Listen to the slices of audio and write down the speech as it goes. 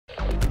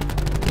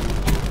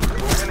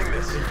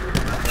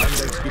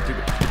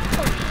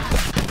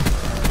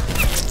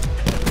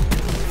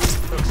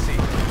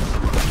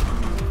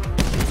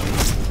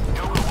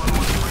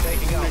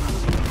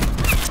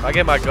I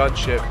get my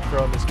gunship,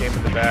 throwing this game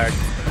in the bag.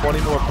 20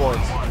 more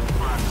points.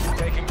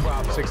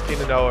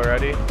 16-0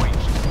 already. Bad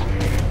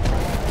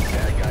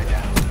guy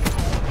down.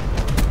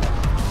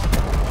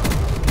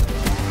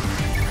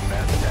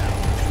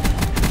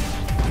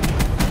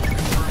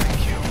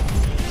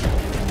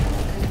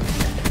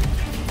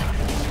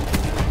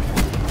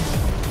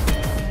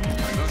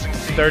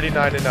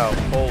 39-0.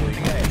 Holy.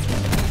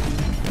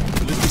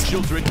 Listen,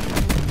 children.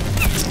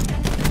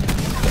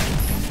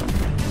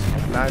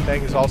 9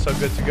 bang is also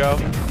good to go.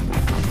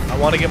 I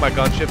want to get my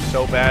gunship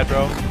so bad,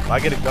 bro. If I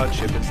get a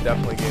gunship, it's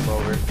definitely game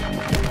over.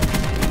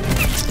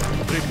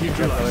 Get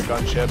another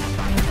gunship.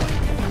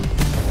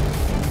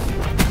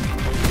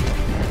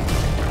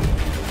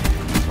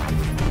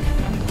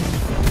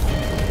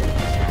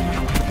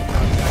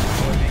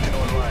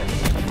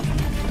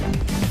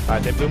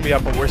 Alright, they blew me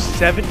up, but we're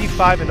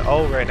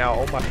 75-0 right now.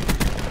 Oh my.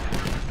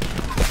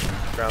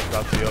 Round's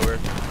about to be over.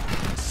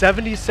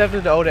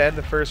 77-0 to end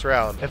the first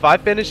round. If I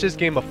finish this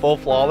game a full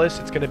flawless,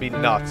 it's gonna be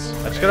nuts.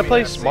 I'm just gonna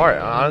play smart.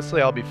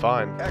 Honestly, I'll be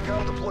fine.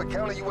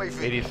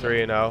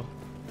 83-0.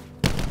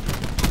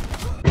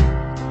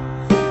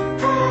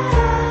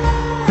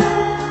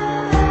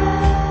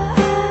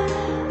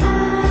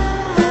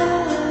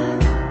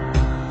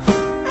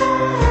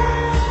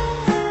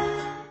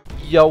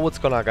 Yo, what's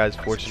going on, guys?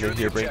 Fortunate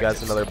here, bringing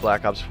guys another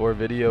Black Ops 4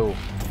 video.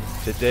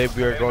 Today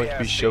we are going to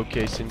be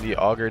showcasing the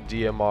Auger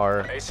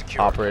DMR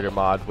operator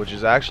mod, which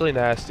is actually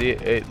nasty.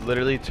 It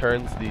literally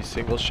turns the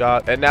single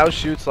shot and now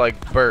shoots like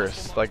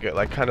bursts, like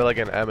kind of like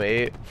an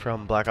M8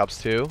 from Black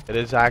Ops 2. It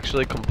is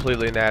actually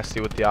completely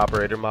nasty with the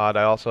operator mod.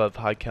 I also have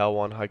high cal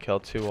 1, high cal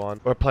 2 on.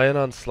 We're playing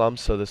on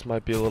slumps, so this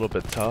might be a little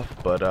bit tough,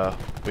 but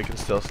we can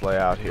still slay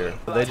out here.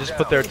 They just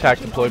put their attack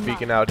deploy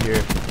beacon out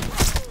here.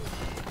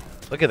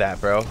 Look at that,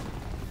 bro.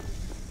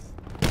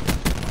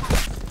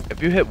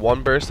 If you hit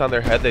one burst on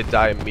their head, they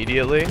die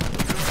immediately.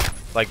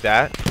 Like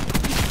that.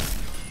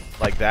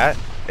 Like that.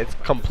 It's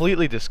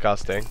completely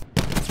disgusting.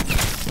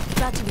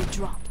 Come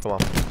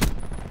on.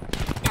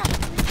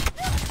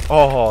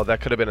 Oh, that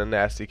could have been a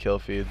nasty kill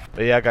feed.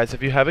 But yeah, guys,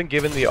 if you haven't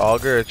given the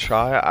Auger a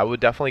try, I would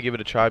definitely give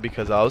it a try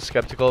because I was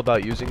skeptical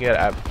about using it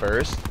at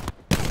first.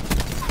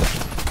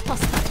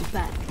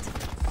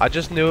 I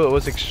just knew it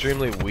was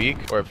extremely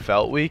weak, or it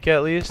felt weak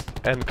at least,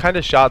 and kind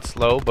of shot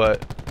slow,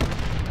 but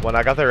when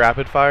I got the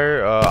rapid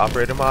fire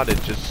operator mod, it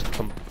just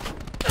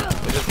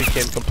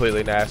became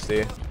completely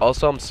nasty.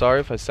 Also, I'm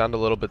sorry if I sound a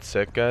little bit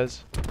sick,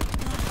 guys.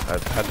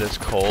 I've had this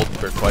cold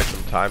for quite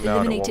some time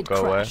now and it won't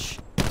go away.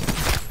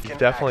 You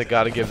definitely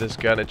got to give this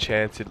gun a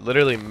chance. It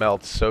literally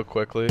melts so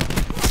quickly.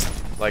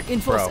 Like,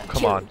 bro,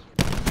 come on.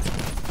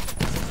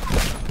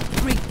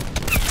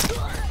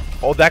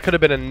 Oh, that could have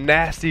been a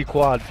nasty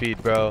quad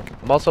feed, bro.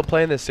 I'm also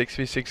playing the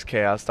 6v6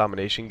 Chaos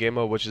Domination game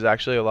mode, which is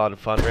actually a lot of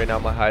fun. Right now,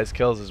 my highest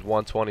kills is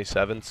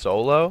 127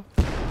 solo.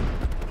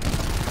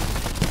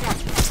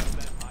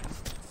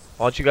 I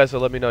want you guys to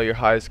let me know your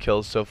highest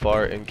kills so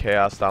far in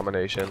Chaos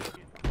Domination.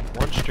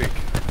 One streak.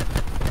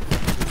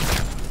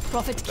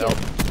 Profit kill. Nope.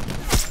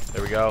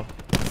 There we go.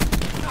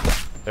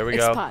 There we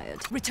go.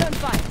 Return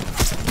fire.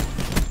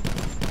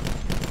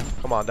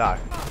 Come on, die.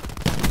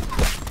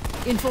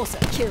 Enforcer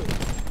kill.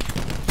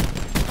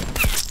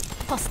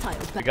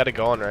 We got it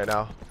going right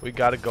now. We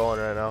got it going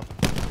right now.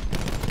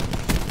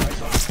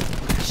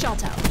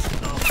 Shot out.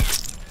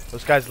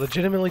 Those guys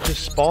legitimately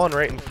just spawn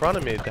right in front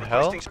of me. The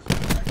hell?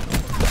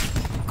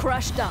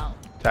 Crash down.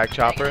 Attack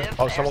chopper.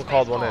 Oh, someone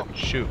called one in.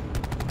 Shoot.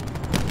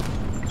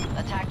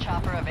 Attack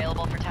chopper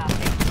available for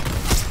tasking.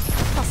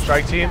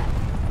 Strike team.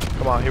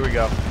 Come on, here we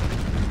go.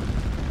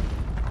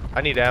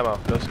 I need ammo.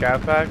 No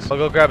scav packs. I'll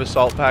go grab a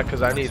salt pack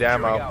because I need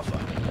ammo.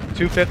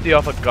 250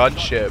 off a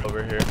gunship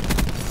over here.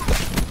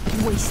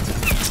 Wasted.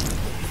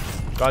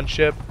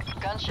 Gunship.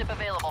 Gunship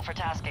available for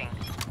tasking.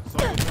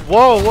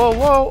 Whoa, whoa,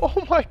 whoa.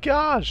 Oh my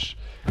gosh.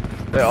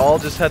 They all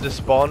just had to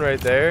spawn right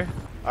there.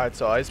 Alright,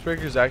 so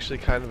Icebreaker is actually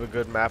kind of a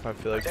good map, I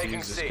feel like, to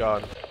use this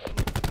gun.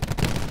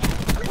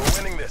 We're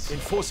winning this.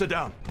 Enforcer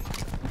down.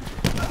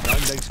 9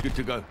 bang's good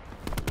to go.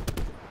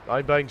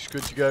 9 bang's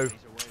good to go.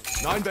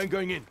 9 bang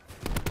going in.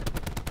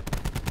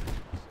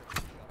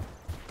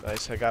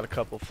 Nice, I got a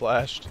couple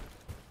flashed.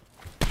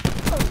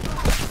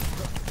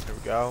 There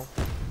we go.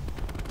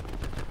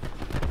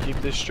 Keep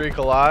this streak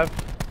alive.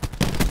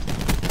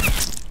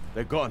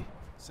 They're gone.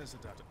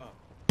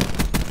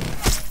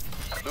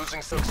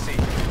 Losing some C.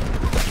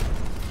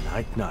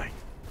 Night.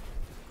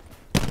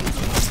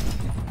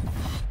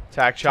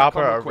 Attack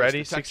chopper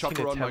already. 16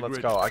 to 10. Let's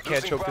go. I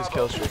can't choke this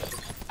kill streak.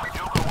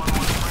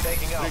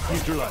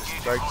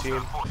 Strike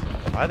team.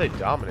 Why are they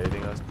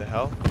dominating us? The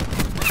hell?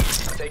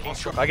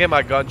 I get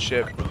my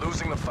gunship. We're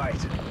losing the fight.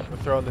 We're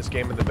throwing this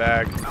game in the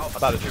bag. I'm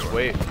about to just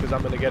wait because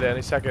I'm gonna get it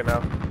any second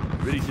now.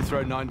 Ready to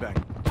throw 9 bang.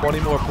 20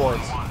 more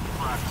points.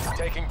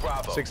 Taking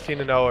Bravo.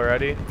 16-0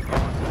 already.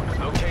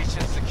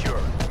 Location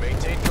secure.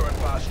 Maintain current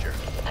posture.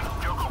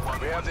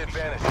 We have the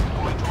advantage.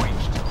 Point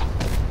reached.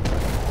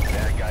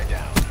 Bad guy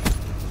down.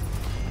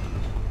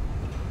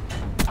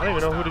 I don't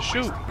even know who to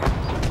shoot.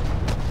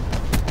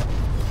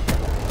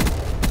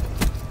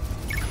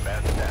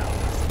 Bad down.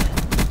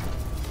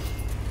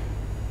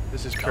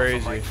 This is Alpha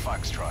crazy. Mike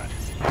Foxtrot.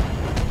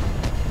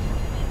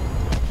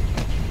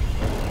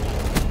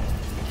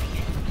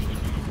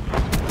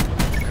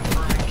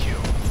 Confirming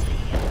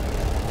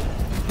kill.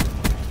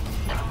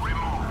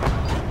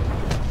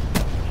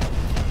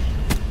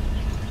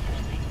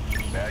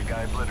 Bad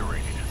guy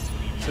obliterated.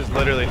 This is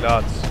literally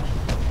nuts.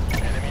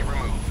 Enemy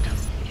removed.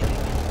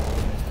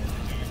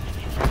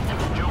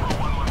 Joker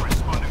 1-1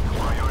 responding to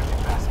priority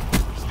task.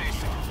 Stay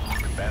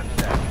safe. Combatant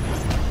down.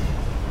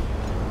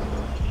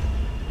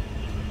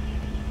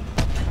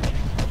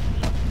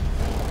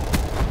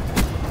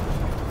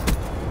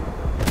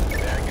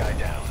 Bad guy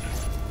down.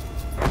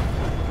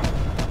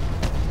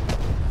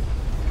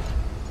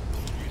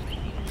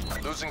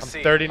 Losing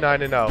C.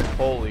 39 and 0.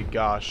 Holy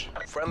gosh.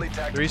 Friendly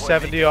tactical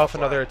 370 off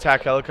another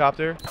attack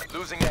helicopter.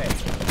 Losing A.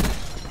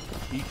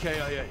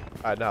 EKIA.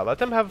 Alright, now let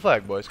them have a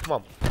flag, boys. Come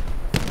on.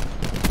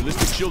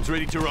 Ballistic shields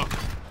ready to rock.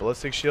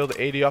 Ballistic shield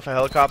 80 off a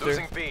helicopter.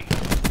 Losing B.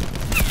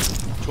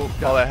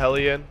 Call that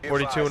heli in. Be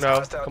 42 and advised, 0.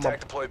 hostile Come on. attack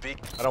deploy B.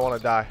 I don't want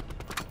to die.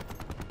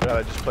 I'd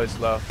rather just play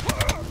slow.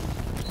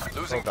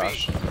 Losing Oh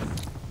gosh. B.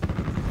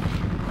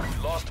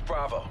 Lost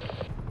Bravo.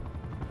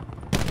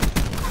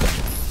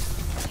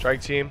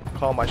 Strike team.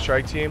 Call my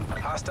strike team.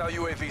 Hostile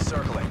UAV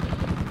circling.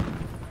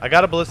 I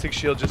got a ballistic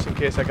shield just in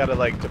case I gotta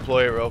like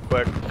deploy it real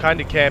quick.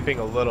 Kinda camping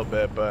a little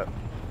bit, but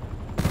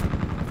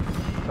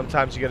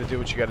sometimes you gotta do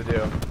what you gotta do.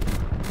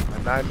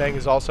 My 9-bang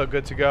is also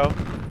good to go.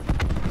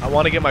 I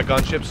want to get my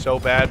gunship so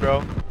bad, bro.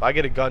 If I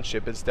get a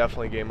gunship, it's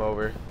definitely game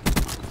over.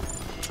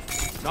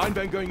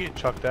 9-bang going in.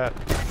 Chuck that.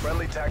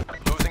 Friendly tac.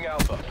 Losing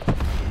Alpha.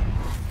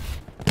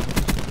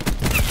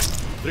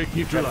 Threat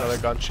Got another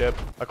neutralized. gunship.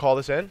 I call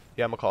this in?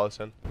 Yeah, I'm gonna call this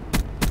in.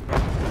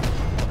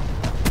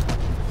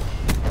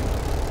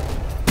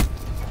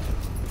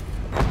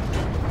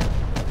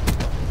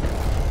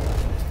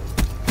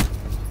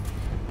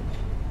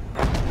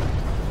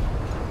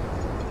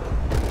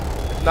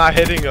 Not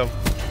hitting him.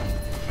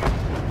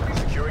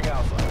 Securing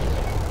Alpha.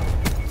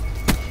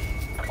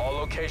 All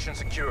locations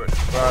secured.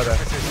 Where are they?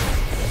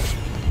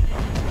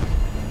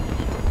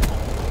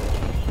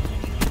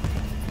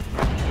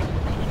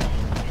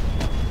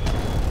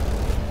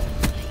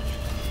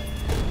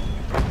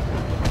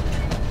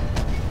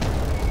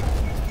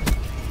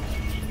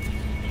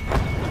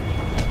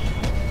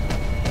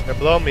 They're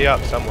blowing me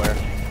up somewhere.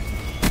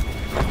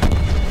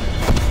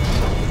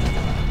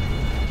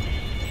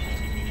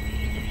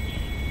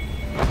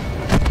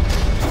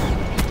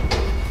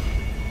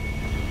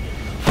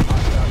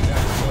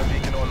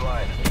 Beacon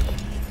online.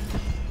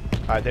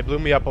 Alright, they blew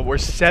me up, but we're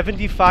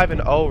 75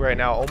 and 0 right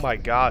now. Oh my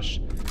gosh.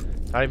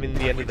 Not even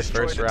the end of the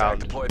Destroyed first attack round.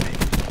 deploy beacon.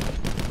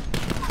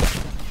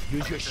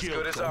 Use your As shield.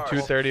 good as ours.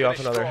 230 off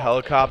Finish another strong.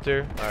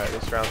 helicopter. Alright,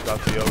 this round's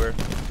about to be over.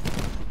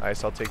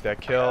 Nice, I'll take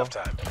that kill.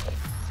 Halftime.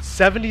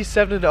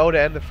 77 and 0 to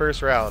end the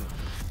first round.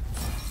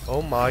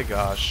 Oh my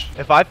gosh.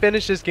 If I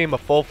finish this game a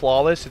full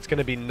flawless, it's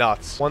gonna be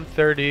nuts.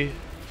 130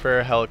 for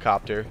a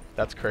helicopter.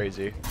 That's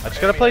crazy. I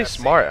just gotta play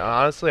smart.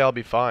 Honestly, I'll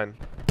be fine.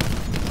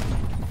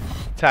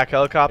 Attack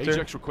helicopter.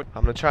 Ajax request.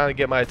 I'm gonna try and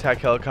get my attack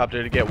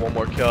helicopter to get one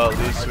more kill at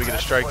least so we get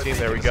a strike team.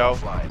 There we go.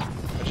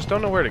 I just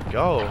don't know where to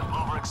go.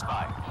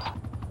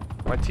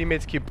 My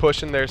teammates keep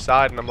pushing their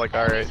side and I'm like,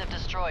 alright. Enemies have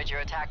destroyed your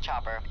attack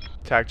chopper.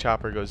 Attack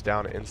chopper goes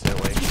down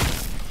instantly.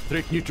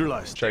 Threat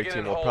neutralized. Strike Take it team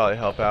and will hold. probably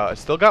help out. I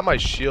still got my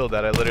shield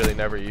that I literally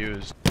never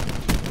used.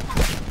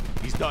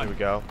 He's There we done.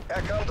 go.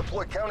 Account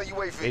deploy counter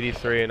UAV.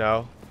 83 and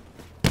 0.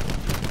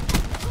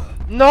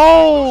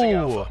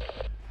 No!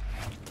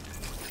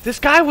 This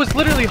guy was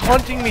literally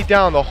hunting me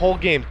down the whole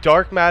game.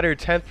 Dark Matter,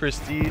 10th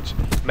Prestige,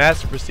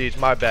 Master Prestige,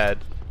 my bad.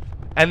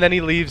 And then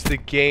he leaves the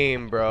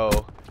game,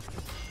 bro.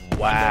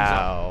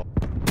 Wow.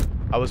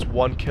 I was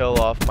one kill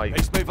off my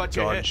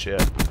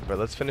gunship. But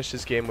let's finish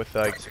this game with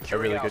like a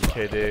really good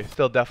KD.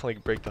 Still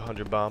definitely break the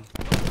 100 bomb.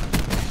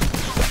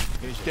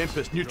 His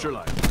Tempest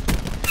neutralized.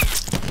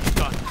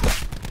 Done.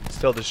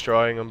 Still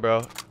destroying him,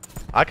 bro.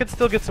 I could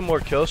still get some more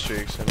kill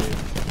streaks. I mean,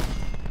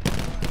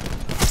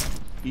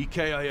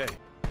 EKIA.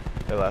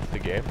 they left the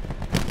game.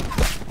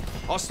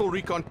 Hostile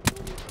recon.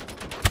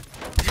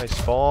 Nice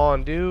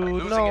spawn, dude.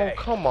 Losing No, A.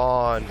 come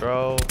on,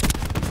 bro.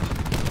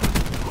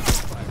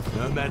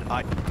 No man,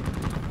 I.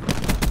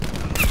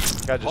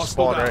 Guy just Hostile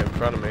spawned down. right in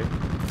front of me.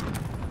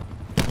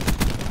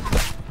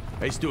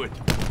 Let's do it.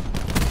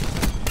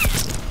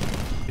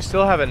 We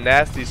still have a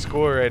nasty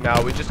score right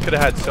now. We just could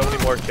have had so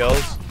many more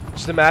kills.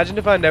 Just imagine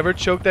if I never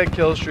choked that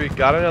kill streak,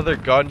 got another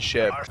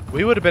gunship.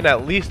 We would have been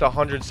at least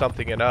 100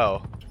 something and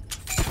 0.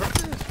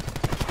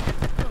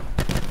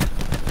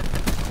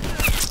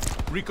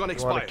 Recon You want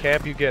expired. to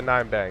camp, you get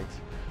 9 bangs.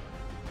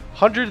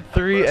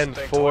 103 and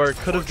 4.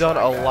 Could have done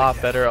a lot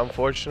better.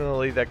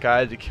 Unfortunately, that guy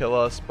had to kill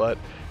us. But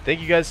thank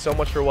you guys so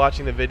much for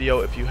watching the video.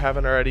 If you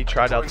haven't already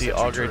tried out the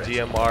Auger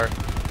DMR,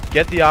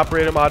 get the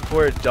operator mod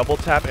for it. Double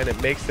tap and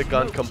it makes the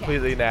gun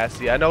completely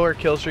nasty. I know our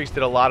kill streaks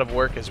did a lot of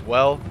work as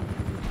well.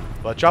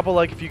 But drop a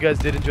like if you guys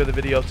did enjoy the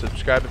video.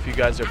 Subscribe if you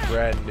guys are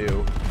brand new.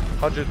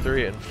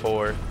 103 and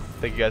 4.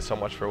 Thank you guys so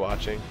much for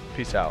watching.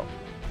 Peace out.